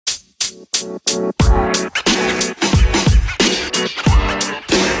Good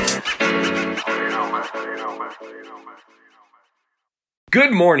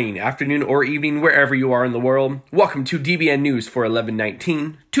morning, afternoon, or evening, wherever you are in the world. Welcome to DBN News for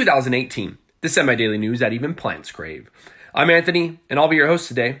 11/19/2018, the semi-daily news that even plants crave. I'm Anthony, and I'll be your host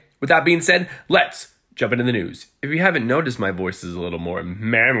today. With that being said, let's jump into the news. If you haven't noticed, my voice is a little more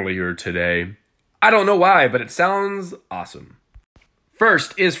manlier today. I don't know why, but it sounds awesome.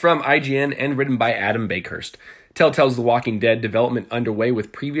 First is from IGN and written by Adam Bakehurst. Telltale's The Walking Dead development underway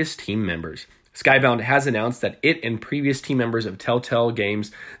with previous team members. Skybound has announced that it and previous team members of Telltale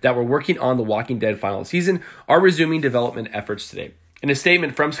Games that were working on The Walking Dead final season are resuming development efforts today. In a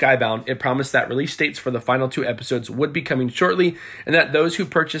statement from Skybound, it promised that release dates for the final 2 episodes would be coming shortly and that those who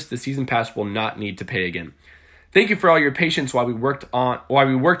purchased the season pass will not need to pay again. Thank you for all your patience while we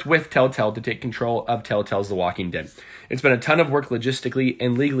worked with Telltale to take control of Telltale's The Walking Dead. It's been a ton of work logistically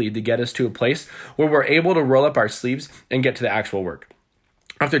and legally to get us to a place where we're able to roll up our sleeves and get to the actual work.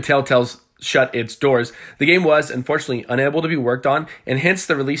 After Telltale's shut its doors, the game was, unfortunately, unable to be worked on, and hence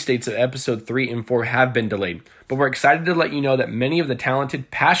the release dates of episode 3 and 4 have been delayed. But we're excited to let you know that many of the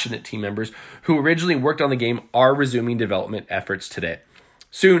talented, passionate team members who originally worked on the game are resuming development efforts today.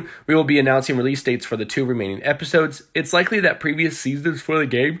 Soon, we will be announcing release dates for the 2 remaining episodes. It's likely that previous seasons for the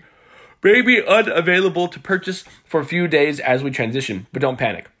game may be unavailable to purchase for a few days as we transition, but don't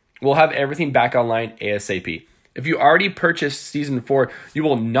panic. We'll have everything back online ASAP. If you already purchased Season 4, you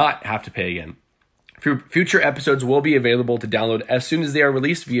will not have to pay again. Future episodes will be available to download as soon as they are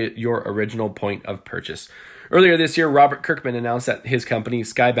released via your original point of purchase. Earlier this year, Robert Kirkman announced that his company,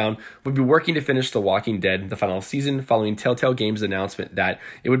 Skybound, would be working to finish The Walking Dead, the final season, following Telltale Games' announcement that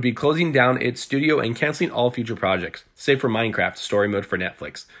it would be closing down its studio and canceling all future projects, save for Minecraft Story Mode for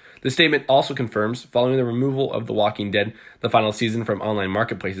Netflix. The statement also confirms, following the removal of The Walking Dead, the final season from online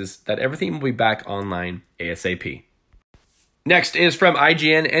marketplaces, that everything will be back online ASAP. Next is from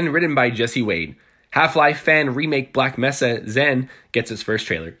IGN and written by Jesse Wade. Half-Life fan remake Black Mesa Zen gets its first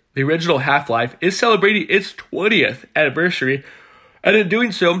trailer. The original Half-Life is celebrating its 20th anniversary, and in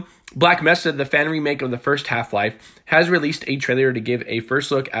doing so, Black Mesa, the fan remake of the first Half-Life, has released a trailer to give a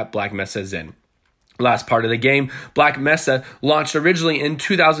first look at Black Mesa Zen. Last part of the game, Black Mesa launched originally in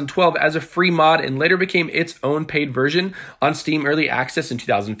 2012 as a free mod and later became its own paid version on Steam Early Access in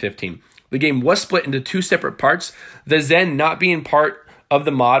 2015. The game was split into 2 separate parts, the Zen not being part of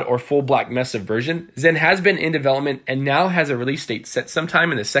the mod or full Black Mesa version. Zen has been in development and now has a release date set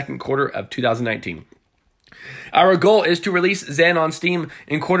sometime in the second quarter of 2019. Our goal is to release Zen on Steam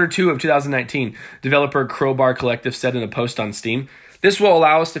in quarter 2 of 2019, developer Crowbar Collective said in a post on Steam. This will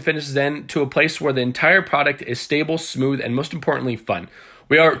allow us to finish Zen to a place where the entire product is stable, smooth, and most importantly, fun.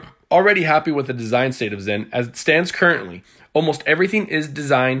 We are already happy with the design state of Zen as it stands currently. Almost everything is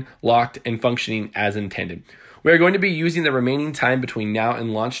designed, locked, and functioning as intended. We are going to be using the remaining time between now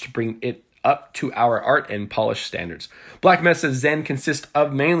and launch to bring it up to our art and polish standards. Black Mesa Zen consists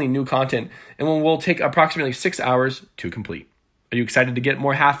of mainly new content and will take approximately 6 hours to complete. Are you excited to get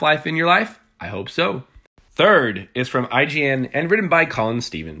more Half-Life in your life? I hope so. Third is from IGN and written by Colin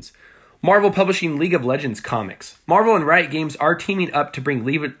Stevens. Marvel publishing League of Legends comics. Marvel and Riot Games are teaming up to bring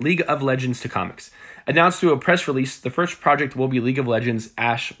League of Legends to comics. Announced through a press release, the first project will be League of Legends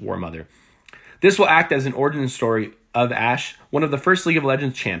Ashe Warmother. This will act as an origin story of Ashe, one of the first League of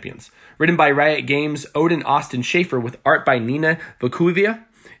Legends champions. Written by Riot Games' Odin Austin Schaefer with art by Nina Vacuvia,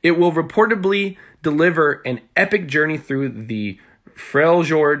 it will reportedly deliver an epic journey through the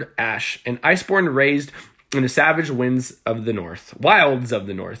Freljord Ashe, an Iceborne raised in the savage wilds of the north,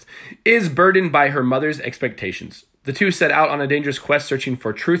 is burdened by her mother's expectations. The two set out on a dangerous quest searching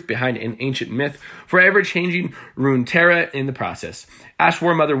for truth behind an ancient myth, forever changing Runeterra in the process. Ashe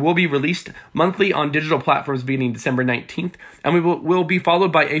Warmother will be released monthly on digital platforms beginning December 19th, and will be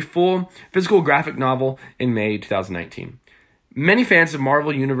followed by a full physical graphic novel in May 2019. Many fans of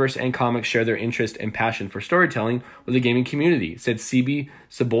Marvel Universe and comics share their interest and passion for storytelling with the gaming community, said C.B.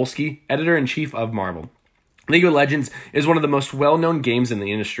 Cebulski, editor-in-chief of Marvel. League of Legends is one of the most well-known games in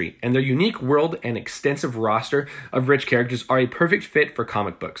the industry, and their unique world and extensive roster of rich characters are a perfect fit for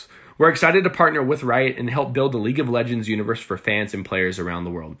comic books. We're excited to partner with Riot and help build the League of Legends universe for fans and players around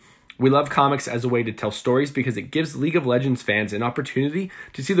the world. We love comics as a way to tell stories because it gives League of Legends fans an opportunity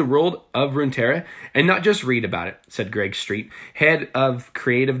to see the world of Runeterra and not just read about it, said Greg Street, head of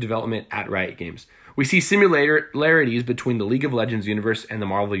creative development at Riot Games. We see similarities between the League of Legends universe and the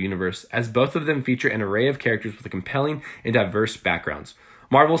Marvel universe, as both of them feature an array of characters with compelling and diverse backgrounds.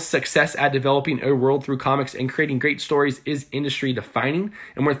 Marvel's success at developing a world through comics and creating great stories is industry-defining,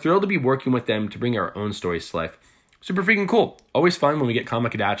 and we're thrilled to be working with them to bring our own stories to life. Super freaking cool. Always fun when we get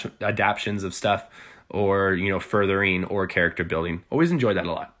comic adaptions of stuff or, furthering or character building. Always enjoy that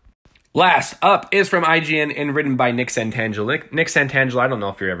a lot. Last up is from IGN and written by Nick Santangelo. Nick Santangelo, I don't know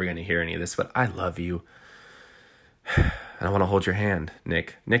if you're ever going to hear any of this, but I love you. I want to hold your hand,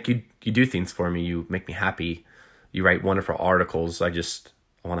 Nick. Nick, you do things for me. You make me happy. You write wonderful articles. I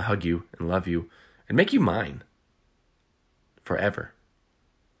want to hug you and love you and make you mine. Forever.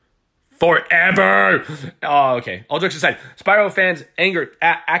 Forever! Oh, okay. All jokes aside, Spyro fans angered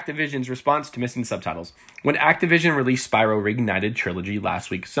at Activision's response to missing subtitles. When Activision released Spyro Reignited Trilogy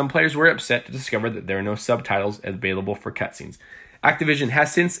last week, some players were upset to discover that there are no subtitles available for cutscenes. Activision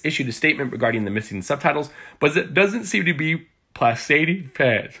has since issued a statement regarding the missing subtitles, but it doesn't seem to be placating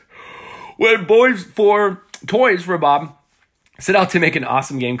fans. When Toys for Bob set out to make an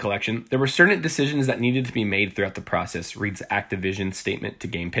awesome game collection, there were certain decisions that needed to be made throughout the process, reads Activision's statement to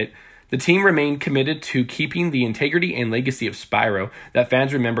GamePit. The team remained committed to keeping the integrity and legacy of Spyro that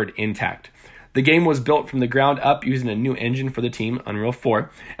fans remembered intact. The game was built from the ground up using a new engine for the team, Unreal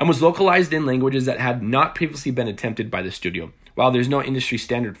 4, and was localized in languages that had not previously been attempted by the studio. While there's no industry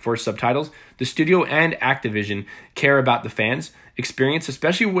standard for subtitles, the studio and Activision care about the fans' experience,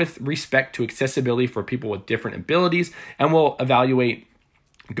 especially with respect to accessibility for people with different abilities, and will evaluate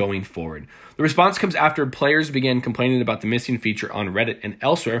going forward. The response comes after players began complaining about the missing feature on Reddit and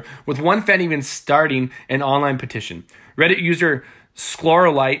elsewhere, with one fan even starting an online petition. Reddit user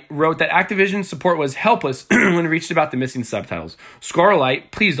Scoralite wrote that Activision support was helpless when reached about the missing subtitles.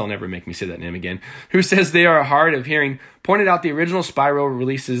 Scoralite, please don't ever make me say that name again, who says they are hard of hearing, pointed out the original Spyro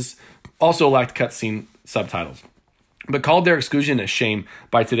releases also lacked cutscene subtitles, but called their exclusion a shame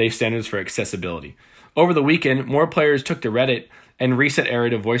by today's standards for accessibility. Over the weekend, more players took to Reddit and Reset Era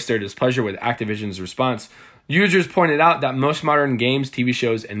to voice their displeasure with Activision's response. Users pointed out that most modern games, TV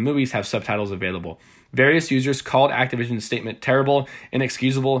shows, and movies have subtitles available. Various users called Activision's statement terrible,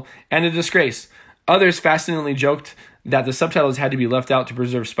 inexcusable, and a disgrace. Others fascinatingly joked that the subtitles had to be left out to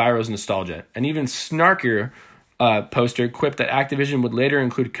preserve Spyro's nostalgia. An even snarkier poster quipped that Activision would later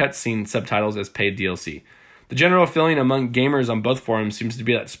include cutscene subtitles as paid DLC. The general feeling among gamers on both forums seems to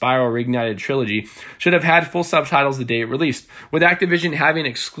be that Spyro Reignited Trilogy should have had full subtitles the day it released. With Activision having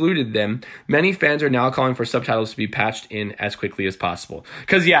excluded them, many fans are now calling for subtitles to be patched in as quickly as possible.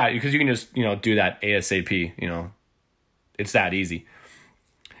 Because you can just, do that ASAP, It's that easy.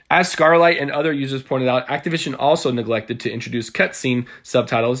 As Scarlight and other users pointed out, Activision also neglected to introduce cutscene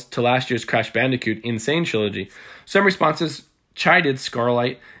subtitles to last year's Crash Bandicoot Insane Trilogy. Some responses chided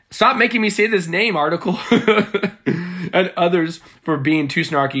Scarlight, stop making me say this name, article, and others for being too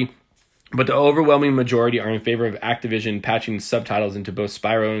snarky, but the overwhelming majority are in favor of Activision patching subtitles into both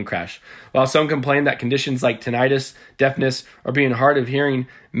Spyro and Crash. While some complain that conditions like tinnitus, deafness, or being hard of hearing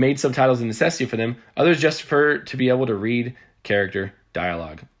made subtitles a necessity for them, others just prefer to be able to read character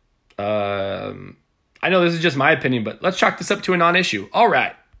dialogue. I know this is just my opinion, but let's chalk this up to a non-issue. All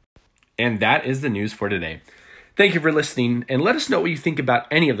right. And that is the news for today. Thank you for listening, and let us know what you think about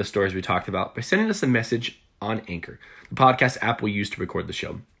any of the stories we talked about by sending us a message on Anchor, the podcast app we use to record the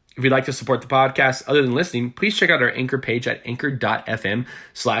show. If you'd like to support the podcast other than listening, please check out our Anchor page at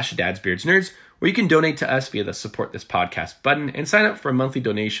anchor.fm/dadsbeardsnerds, where you can donate to us via the Support This Podcast button and sign up for a monthly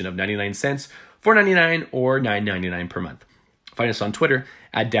donation of 99 cents, $4.99, or $9.99 per month. Find us on Twitter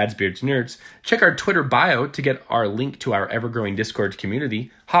at dadsbeardsnerds. Check our Twitter bio to get our link to our ever-growing Discord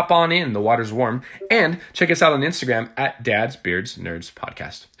community. Hop on in, the water's warm. And check us out on Instagram at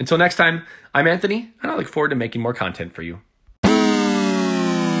dadsbeardsnerdspodcast. Until next time, I'm Anthony, and I look forward to making more content for you.